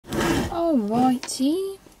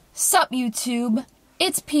Alrighty. Sup YouTube?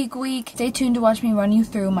 It's peak week. Stay tuned to watch me run you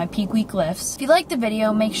through my peak week lifts. If you liked the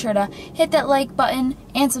video, make sure to hit that like button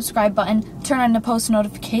and subscribe button, turn on the post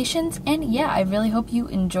notifications, and yeah, I really hope you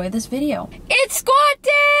enjoy this video. It's squat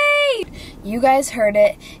day! You guys heard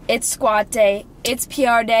it. It's squat day. It's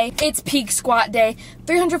PR day. It's peak squat day.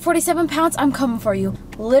 347 pounds, I'm coming for you.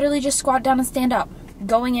 Literally just squat down and stand up.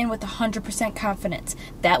 Going in with 100% confidence.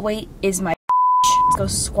 That weight is my Let's go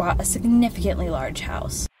squat a significantly large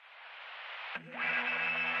house.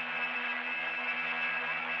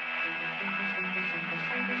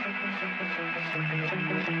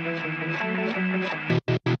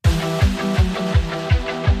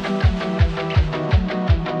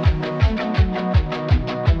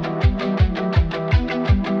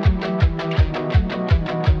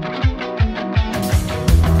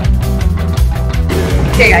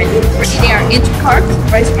 Okay guys, we're eating our inch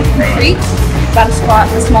carbs, rice and treats. About to squat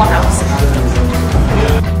in a small house.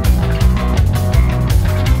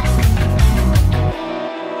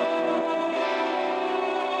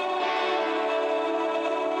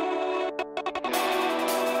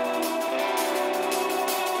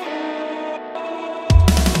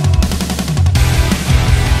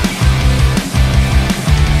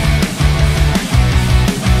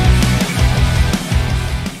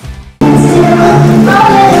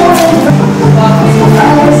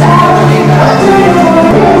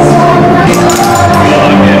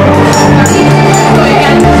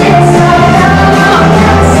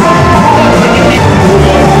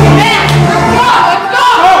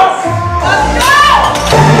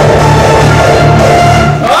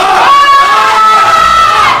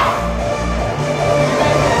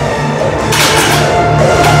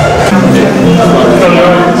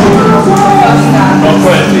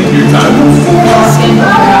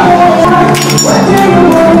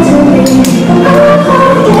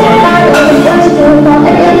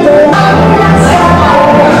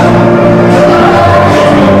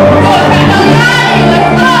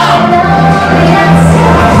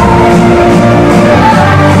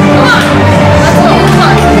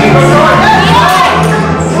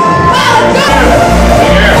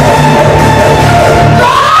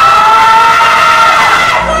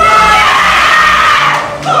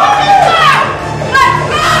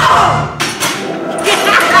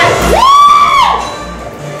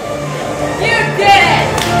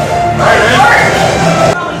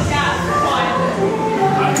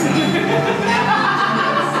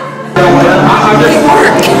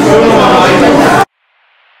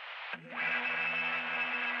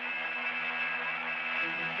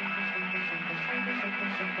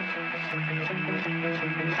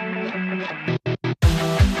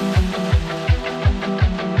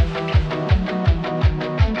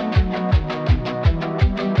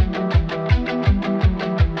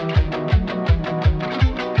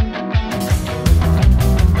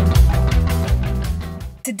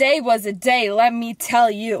 Today was a day, let me tell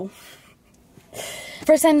you.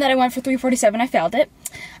 First time that I went for 347, I failed it.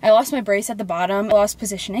 I lost my brace at the bottom, I lost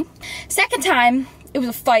positioning. Second time, it was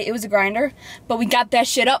a fight, it was a grinder, but we got that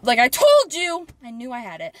shit up like I told you. I knew I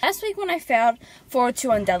had it. Last week when I failed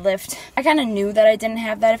 402 on deadlift, I kind of knew that I didn't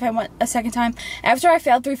have that if I went a second time. After I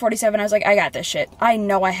failed 347, I was like, I got this shit. I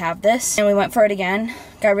know I have this. And we went for it again,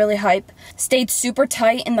 got really hype, stayed super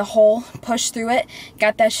tight in the hole, pushed through it,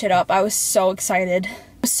 got that shit up. I was so excited.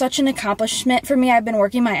 It was such an accomplishment for me. I've been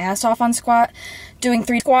working my ass off on squat, doing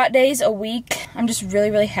 3 squat days a week. I'm just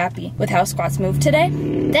really happy with how squats moved today.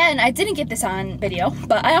 Then, I didn't get this on video,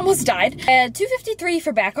 but I almost died. I had 253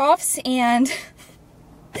 for back offs, and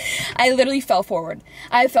I literally fell forward.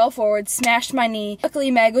 I fell forward, smashed my knee.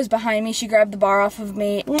 Luckily, Meg was behind me. She grabbed the bar off of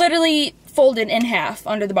me, literally folded in half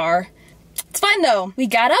under the bar. It's fine though. We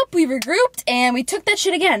got up, we regrouped, and we took that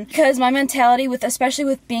shit again. Because my mentality, especially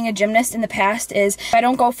with being a gymnast in the past, is if I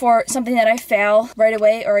don't go for something that I fail right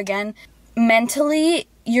away or again, mentally,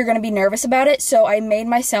 you're going to be nervous about it. So I made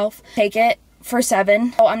myself take it for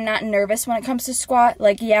 7. So I'm not nervous when it comes to squat.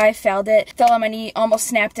 Like, yeah, I failed it. Fell on my knee, almost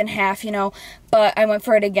snapped in half, you know. But I went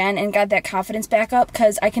for it again and got that confidence back up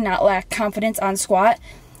because I cannot lack confidence on squat.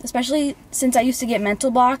 Especially since I used to get mental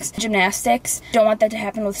blocks, gymnastics. Don't want that to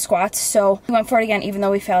happen with squats, so we went for it again even though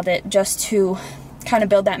we failed it, just to kind of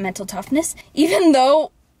build that mental toughness. Even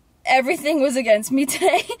though everything was against me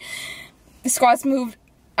today, the squats moved,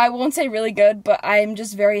 I won't say really good, but I'm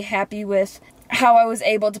just very happy with how I was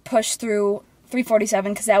able to push through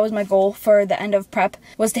 347 because that was my goal for the end of prep,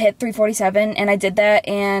 was to hit 347, and I did that,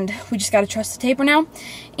 and we just got to trust the taper now,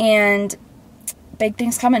 and big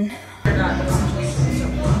things coming.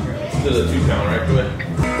 To the 2 count, right? Go ahead.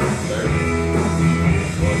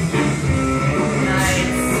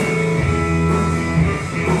 Nice.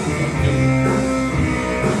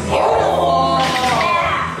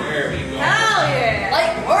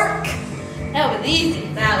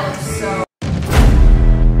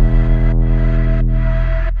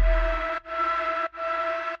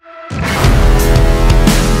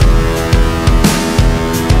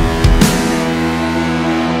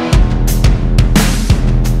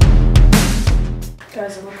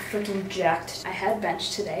 jacked. I had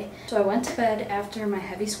bench today, so I went to bed after my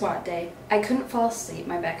heavy squat day. I couldn't fall asleep.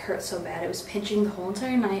 My back hurt so bad. It was pinching the whole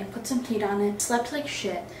entire night. I put some heat on it, slept like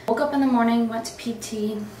shit. Woke up in the morning, went to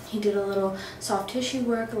PT. He did a little soft tissue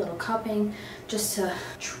work, a little cupping, just to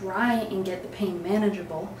try and get the pain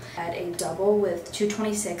manageable. Had a double with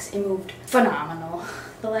 226. It moved phenomenal.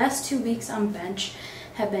 The last 2 weeks on bench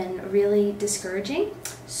have been really discouraging.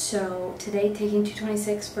 So today, taking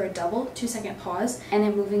 226 for a double, 2-second pause, and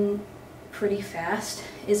it moving pretty fast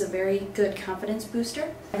is a very good confidence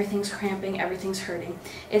booster. Everything's cramping, everything's hurting.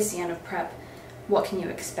 It's the end of prep. What can you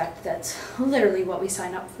expect? That's literally what we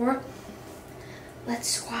sign up for. Let's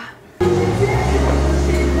squat.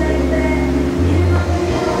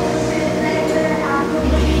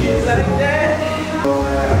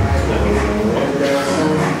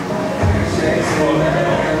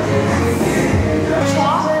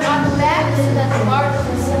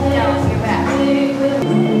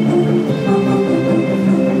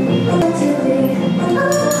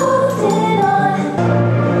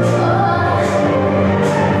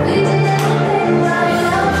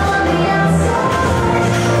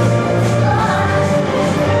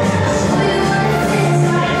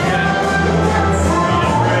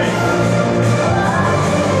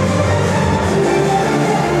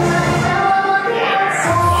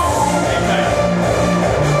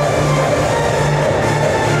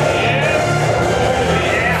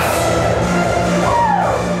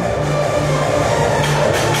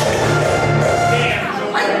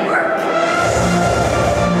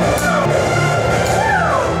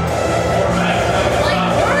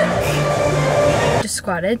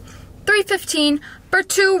 Squatted 315 for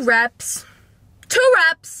 2 reps. 2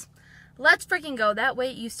 reps. Let's freaking go. That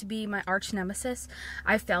weight used to be my arch nemesis.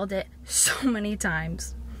 I failed it so many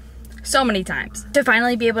times. So many times. To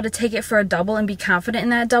finally be able to take it for a double and be confident in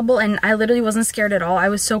that double, and I literally wasn't scared at all. I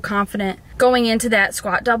was so confident going into that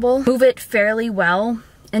squat double. Move it fairly well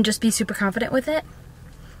and just be super confident with it.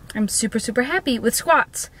 I'm super, super happy with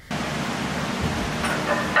squats.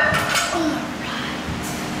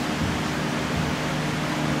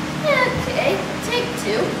 Okay, take 2.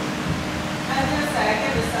 I was gonna say, I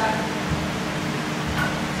give this up.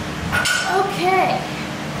 Okay,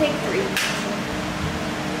 take 3.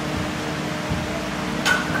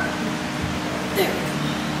 There we go.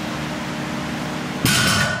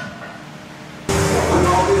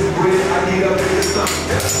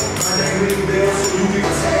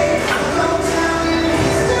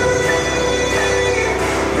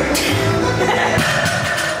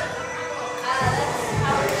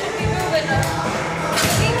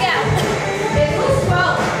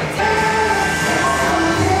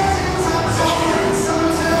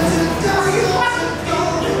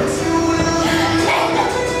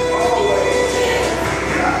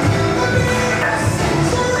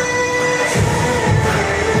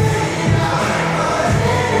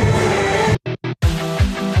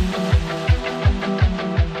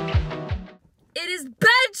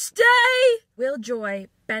 Will Joy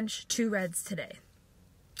bench 2 reds today?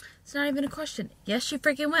 It's not even a question. Yes, she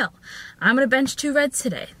freaking will. I'm going to bench 2 reds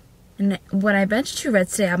today. And when I bench 2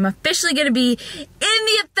 reds today, I'm officially going to be in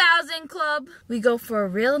the 1,000 club. We go for a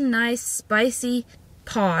real nice, spicy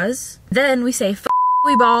pause. Then we say,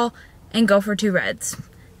 we ball, and go for 2 reds.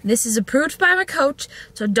 This is approved by my coach,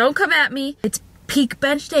 so don't come at me. It's peak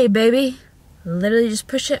bench day, baby. Literally just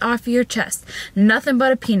push it off your chest. Nothing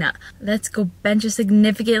but a peanut. Let's go bench a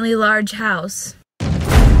significantly large house.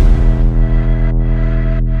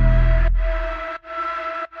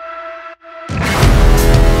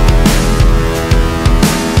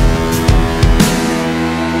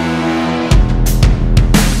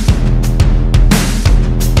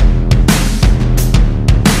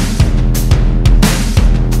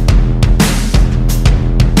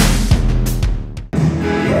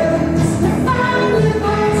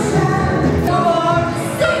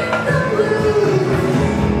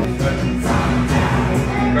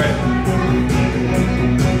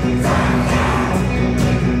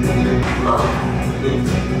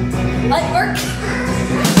 Light work.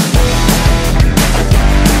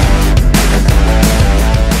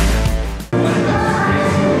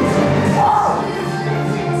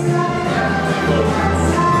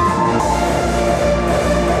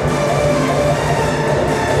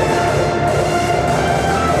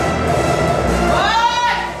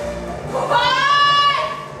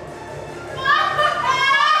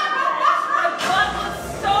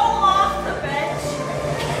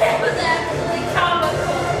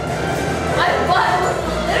 My butt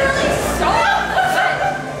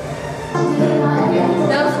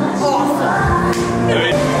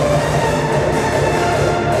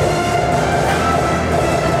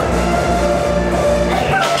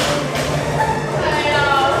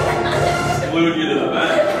glued you to the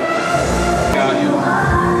bench. Got you.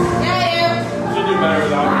 Yeah, you. She'll do better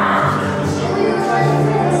without your officer. Just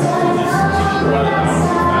run it down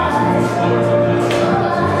fast and slower sometimes.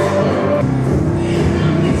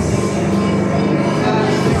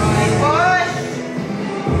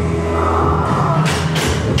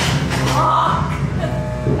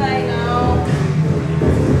 I know.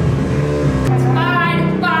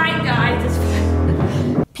 Fine, guys. It's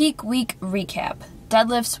fine. Peak week recap.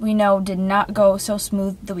 Deadlifts, we know, did not go so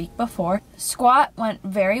smooth the week before. Squat went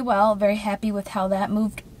very well, very happy with how that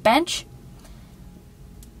moved. Bench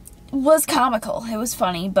was comical. It was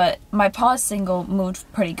funny, but my pause single moved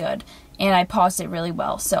pretty good, and I paused it really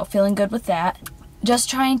well, so feeling good with that. Just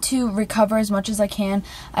trying to recover as much as I can.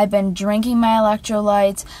 I've been drinking my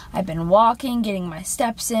electrolytes, I've been walking, getting my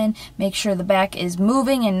steps in, make sure the back is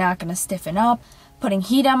moving and not going to stiffen up. Putting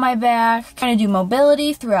heat on my back, trying to do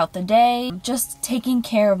mobility throughout the day, just taking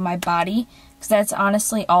care of my body, because that's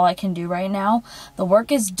honestly all I can do right now. The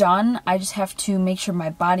work is done, I just have to make sure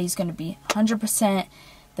my body's going to be 100%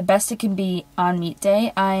 the best it can be on meet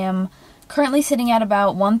day. I am currently sitting at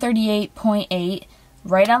about 138.8,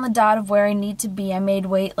 right on the dot of where I need to be. I made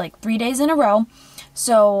weight like 3 days in a row.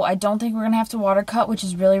 So I don't think we're going to have to water cut, which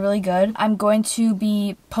is really, really good. I'm going to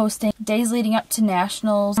be posting days leading up to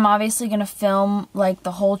nationals. I'm obviously going to film like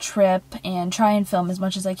the whole trip and try and film as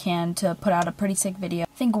much as I can to put out a pretty sick video.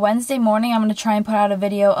 I think Wednesday morning I'm going to try and put out a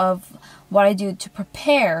video of what I do to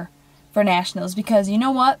prepare for nationals, because you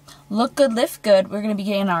know what? Look good, lift good. We're going to be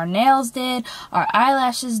getting our nails did, our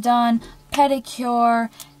eyelashes done, pedicure,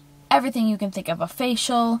 everything you can think of, a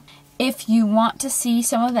facial. If you want to see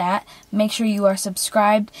some of that, make sure you are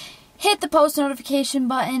subscribed. Hit the post notification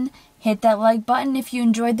button. Hit that like button if you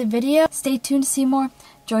enjoyed the video. Stay tuned to see more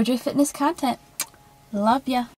JoyJoy Fitness content. Love ya.